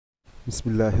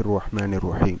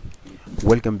Bismillahirrahmanirrahim.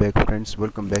 Welcome back friends,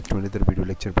 welcome back to another video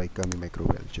lecture by Kami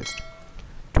Microbiologist.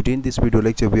 Today in this video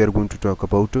lecture we are going to talk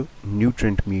about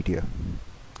nutrient media.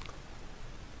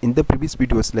 In the previous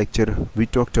videos lecture we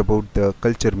talked about the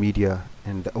culture media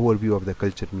and the overview of the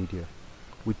culture media.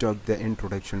 We talked the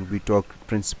introduction, we talked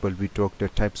principle, we talked the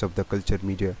types of the culture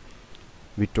media,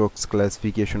 we talked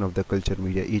classification of the culture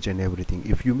media, each and everything.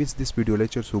 If you missed this video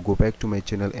lecture, so go back to my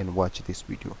channel and watch this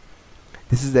video.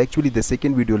 This is actually the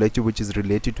second video lecture which is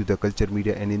related to the culture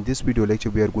media, and in this video lecture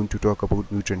we are going to talk about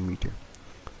nutrient media.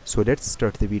 So let's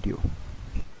start the video.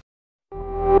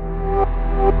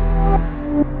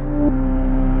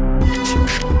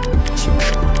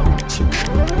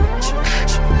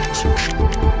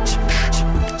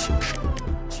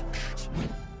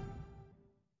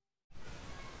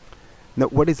 Now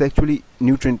what is actually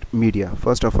nutrient media?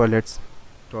 First of all, let's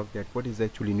talk that what is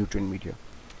actually nutrient media.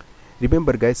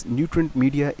 Remember guys, nutrient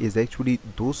media is actually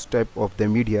those type of the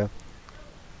media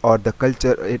or the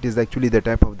culture, it is actually the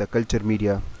type of the culture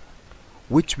media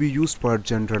which we use for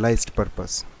generalized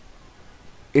purpose.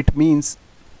 It means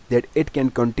that it can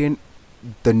contain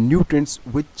the nutrients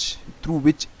through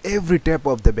which every type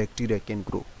of the bacteria can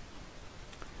grow.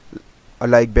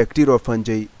 Like bacteria or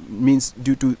fungi, means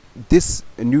due to this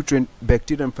nutrient,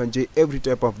 bacteria and fungi, every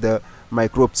type of the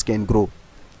microbes can grow.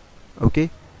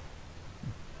 Okay,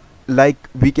 like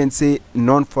we can say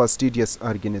non-fastidious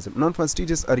organism.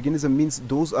 Non-fastidious organism means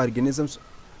those organisms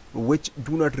which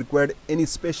do not require any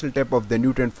special type of the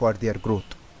nutrient for their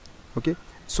growth. Okay,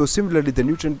 so similarly the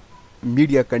nutrient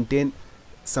media contain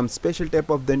some special type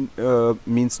of the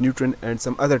means nutrient and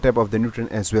some other type of the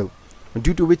nutrient as well,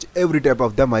 due to which every type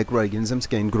of the microorganisms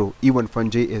can grow, even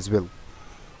fungi as well.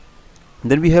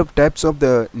 Then we have types of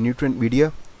the nutrient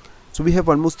media. So we have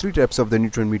almost three types of the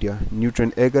nutrient media: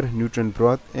 nutrient agar, nutrient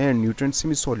broth, and nutrient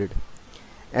semi-solid.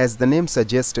 As the name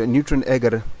suggests, nutrient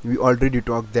agar, we already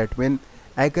talked that when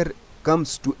agar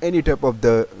comes to any type of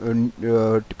the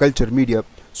culture media,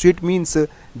 so it means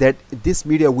that this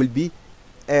media will be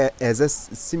as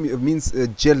a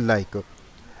gel-like.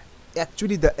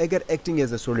 Actually the agar acting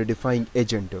as a solidifying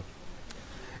agent.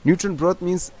 Nutrient broth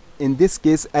means in this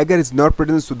case agar is not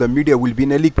present, so the media will be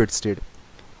in a liquid state.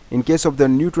 In case of the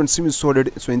nutrient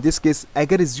semi-solid, so in this case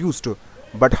agar is used,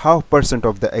 but how percent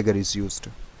of the agar is used.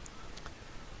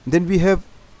 Then we have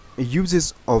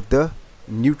uses of the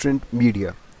nutrient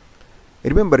media.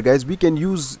 Remember guys, we can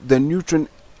use the nutrient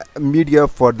media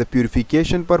for the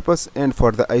purification purpose and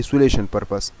for the isolation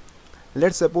purpose.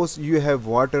 Let's suppose you have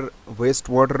water,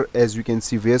 wastewater, as you can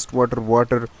see, wastewater,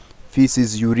 water,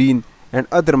 feces, urine and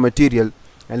other material,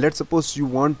 and let's suppose you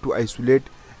want to isolate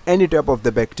any type of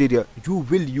the bacteria. You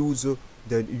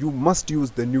must use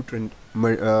the nutrient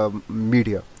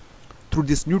media. Through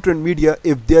this nutrient media,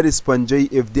 if there is fungi,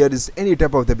 if there is any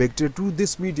type of the bacteria, through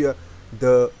this media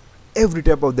every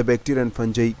type of the bacteria and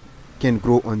fungi can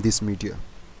grow on this media.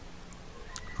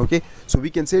 Okay, so we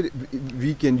can say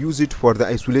we can use it for the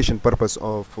isolation purpose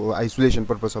of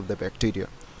the bacteria,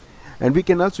 and we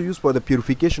can also use for the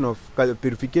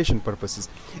purification purposes.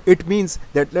 It means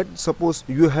that let's suppose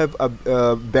you have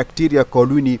a bacteria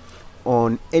colony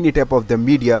on any type of the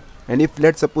media, and if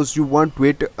let's suppose you want to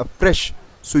eat fresh,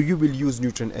 so you will use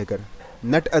nutrient agar.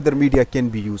 Not other media can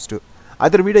be used.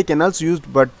 Other media can also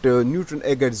used, but nutrient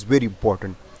agar is very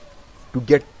important. To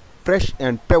get fresh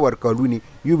and pure colony,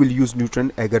 you will use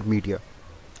nutrient agar media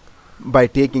by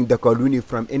taking the colony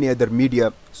from any other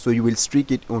media, so you will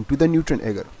streak it onto the nutrient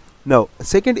agar. Now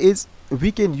second is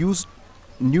we can use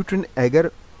nutrient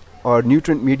agar or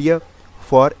nutrient media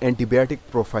for antibiotic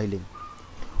profiling.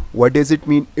 What does it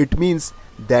mean? It means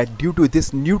that due to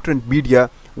this nutrient media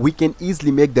we can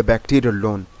easily make the bacterial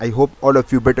loan. I hope all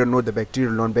of you better know the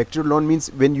bacterial loan. Bacterial loan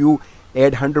means when you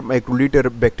add 100 microliter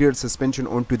bacterial suspension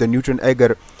onto the nutrient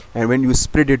agar, and when you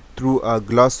spread it through a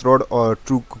glass rod or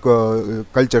through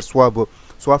culture swab,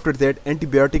 so after that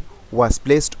antibiotic was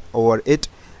placed over it,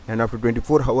 and after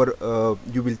 24 hours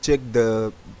you will check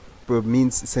the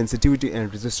means sensitivity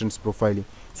and resistance profiling.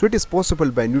 So it is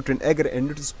possible by nutrient agar,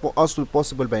 and it is also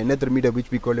possible by another media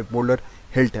which we call a molar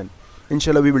Hilton.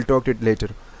 Inshallah we will talk it later.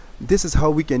 This is how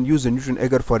we can use the nutrient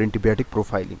agar for antibiotic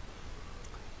profiling.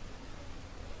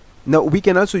 Now we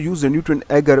can also use the nutrient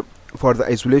agar for the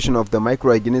isolation of the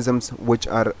microorganisms which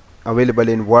are available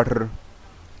in water,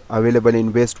 available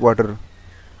in wastewater,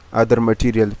 other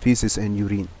material, feces and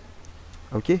urine.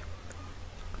 Okay,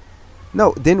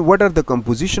 now then what are the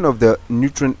composition of the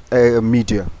nutrient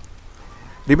media?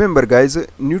 Remember guys,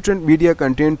 nutrient media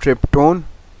contain tryptone,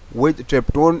 with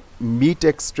tryptone, meat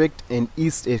extract and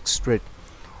yeast extract.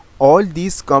 All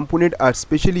these components are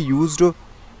specially used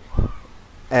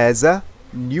as a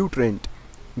nutrient,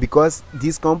 because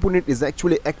this component is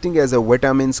actually acting as a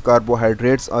vitamins,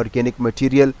 carbohydrates, organic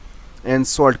material and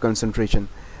salt concentration.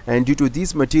 And due to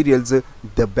these materials,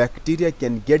 the bacteria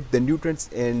can get the nutrients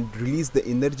and release the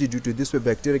energy. Due to this way,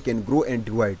 bacteria can grow and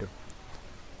divide.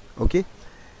 Okay,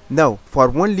 now for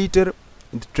 1 liter,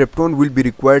 the tryptophan will be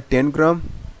required 10 gram,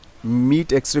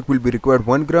 meat extract will be required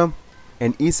 1 gram,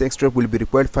 and yeast extract will be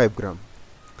required 5 gram.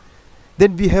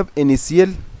 Then we have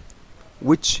NaCl,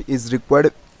 which is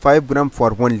required 5 gram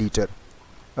for 1 liter.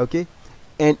 Okay,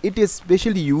 and it is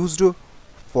specially used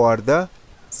for the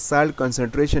salt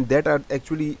concentration, that are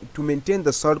actually to maintain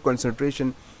the salt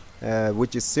concentration,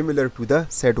 which is similar to the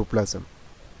cytoplasm.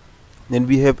 Then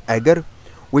we have agar,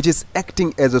 which is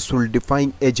acting as a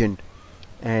solidifying agent,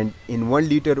 and in 1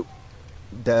 liter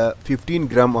the 15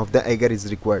 gram of the agar is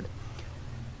required.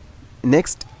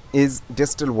 Next is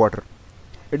distilled water.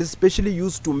 It is specially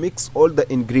used to mix all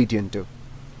the ingredient,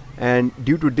 and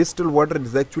due to distilled water, it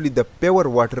is actually the pure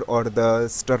water or the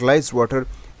sterilized water,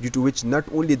 due to which not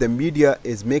only the media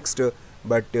is mixed,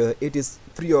 but it is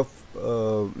free of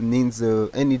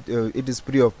it is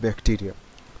free of bacteria,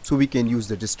 so we can use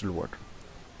the distilled water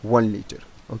 1 liter.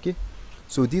 Okay,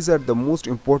 so these are the most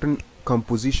important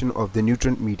composition of the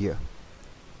nutrient media.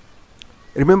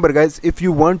 Remember guys, if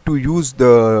you want to use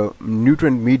the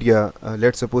nutrient media,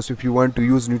 let's suppose if you want to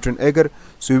use nutrient agar,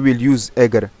 so you will use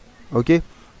agar. Okay,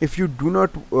 if you do not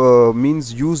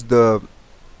means use the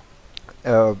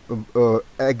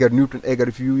agar, nutrient agar,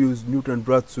 if you use nutrient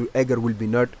broth, so agar will be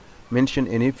not mentioned.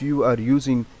 And if you are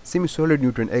using semi-solid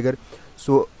nutrient agar,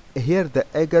 so here the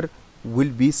agar will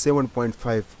be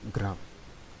 7.5 gram.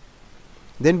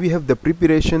 Then we have the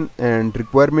preparation and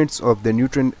requirements of the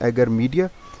nutrient agar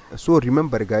media. So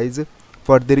remember guys,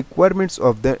 for the requirements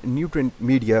of the nutrient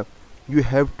media, you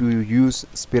have to use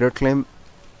spirit clamp,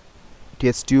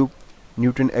 test tube,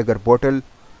 nutrient agar bottle,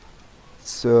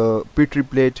 petri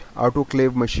plate,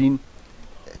 autoclave machine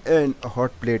and a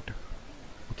hot plate.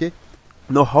 Okay,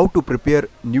 now how to prepare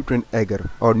nutrient agar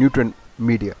or nutrient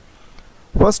media?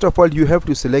 First of all, you have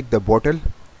to select the bottle.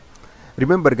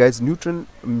 Remember guys, nutrient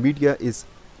media is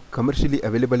commercially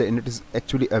available, and it is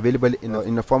actually available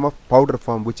in a form of powder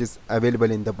form, which is available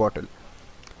in the bottle.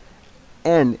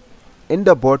 And in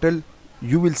the bottle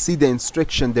you will see the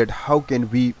instruction that how can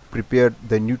we prepare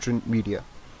the nutrient media.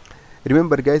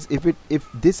 Remember guys, if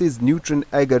this is nutrient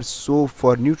agar, so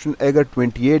for nutrient agar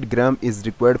 28 gram is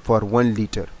required for 1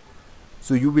 liter.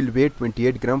 So you will weigh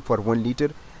 28 gram for 1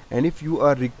 liter, and if you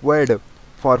are required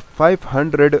for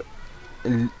 500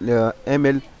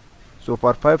 ml, so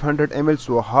for 500 ml,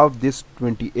 so half this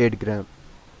 28 gram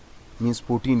means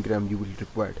 14 gram you will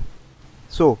required.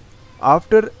 So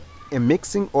after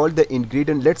mixing all the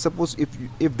ingredient, let's suppose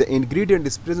if the ingredient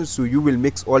is present, so you will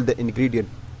mix all the ingredient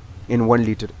in 1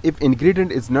 liter. If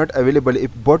ingredient is not available,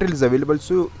 if bottle is available,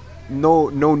 so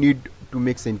no need to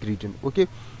mix ingredient. Okay,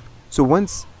 so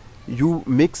once you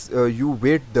mix, you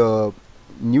weight the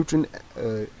nutrient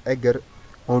agar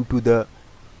onto the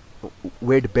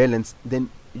weight balance, then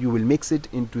you will mix it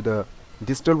into the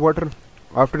distilled water.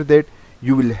 After that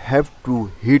you will have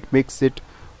to heat mix it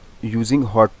using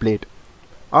hot plate.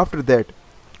 After that,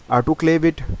 autoclave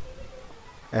it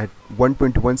at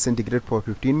 121 centigrade for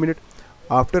 15 minutes.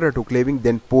 After autoclaving,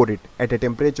 then pour it at a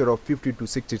temperature of 50 to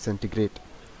 60 centigrade.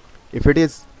 If it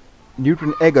is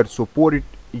nutrient agar, so pour it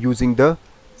using the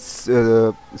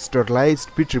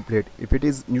sterilized petri plate. If it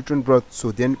is nutrient broth,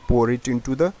 so then pour it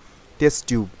into the test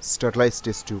tube, sterilized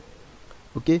test tube.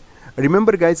 Okay,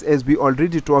 remember guys, as we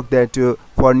already talked that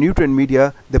for nutrient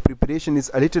media the preparation is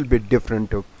a little bit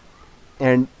different,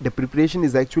 and the preparation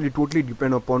is actually totally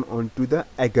depend upon onto the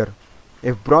agar.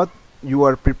 If broth, you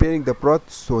are preparing the broth,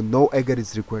 so no agar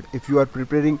is required. If you are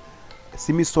preparing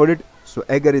semi-solid, so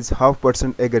agar is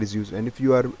 %, agar is used. And if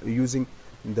you are using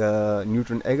the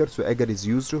nutrient agar, so agar is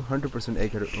used, 100%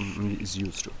 agar is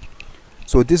used.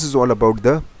 So this is all about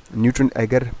the nutrient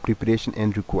agar preparation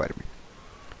and requirement.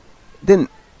 Then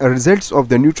results of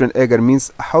the nutrient agar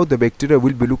means how the bacteria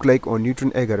will be look like on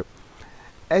nutrient agar.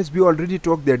 As we already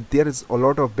talked that there is a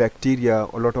lot of bacteria,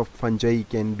 a lot of fungi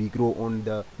can be grow on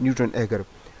the nutrient agar,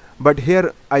 but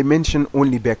here I mention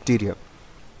only bacteria,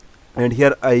 and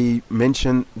here I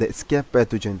mention the escape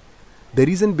pathogen. The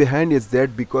reason behind is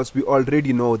that because we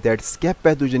already know that escape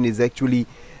pathogen is actually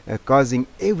causing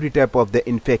every type of the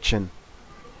infection.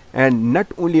 And not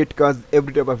only it causes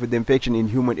every type of the infection in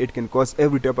human, it can cause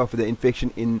every type of the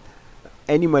infection in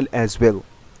animal as well.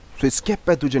 So escape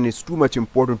pathogen is too much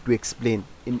important to explain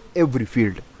in every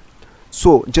field.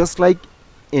 So just like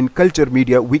in culture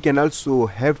media, we can also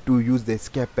have to use the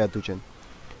escape pathogen.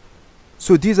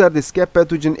 So these are the scab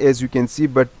pathogen, as you can see,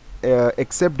 but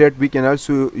except that we can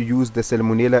also use the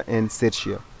salmonella and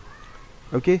Escherichia.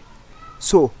 Okay,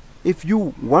 so if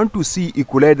you want to see E.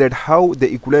 coli, that how the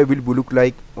E. coli will be look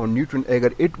like on nutrient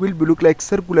agar, it will be look like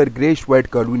circular grayish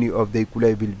white colony of the E.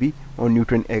 coli will be on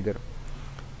nutrient agar.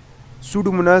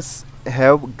 Pseudomonas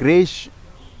have greenish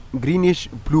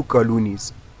blue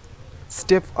colonies.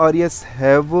 Staph aureus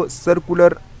have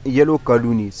circular yellow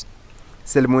colonies.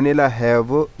 Salmonella have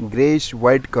grayish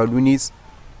white colonies.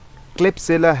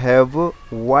 Klebsiella have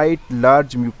white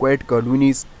large mucoid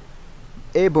colonies.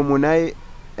 Abomoni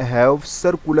have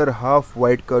circular half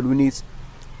white colonies,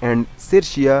 and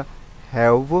Escherichia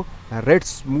have red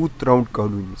smooth round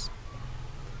colonies.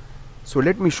 So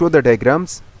let me show the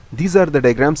diagrams. These are the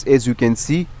diagrams, as you can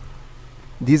see.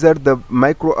 These are the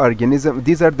microorganisms,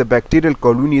 these are the bacterial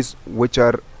colonies which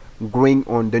are growing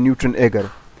on the nutrient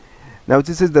agar. Now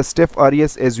this is the Staph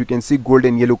aureus, as you can see,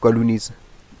 golden yellow colonies.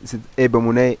 This is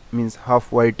Abomoni, means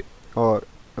half white or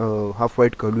half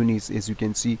white colonies, as you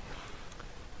can see.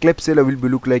 Klebsiella will be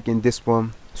look like in this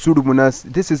form. Pseudomonas,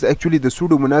 this is actually the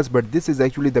Pseudomonas, but this is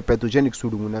actually the pathogenic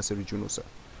Pseudomonas aeruginosa.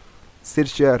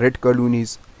 Escherichia, red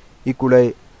colonies. E.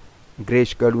 coli,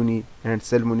 grayish colony, and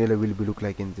Salmonella will be look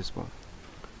like in this form.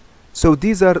 So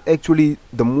these are actually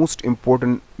the most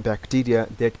important bacteria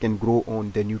that can grow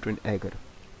on the nutrient agar.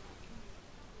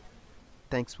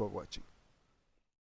 Thanks for watching.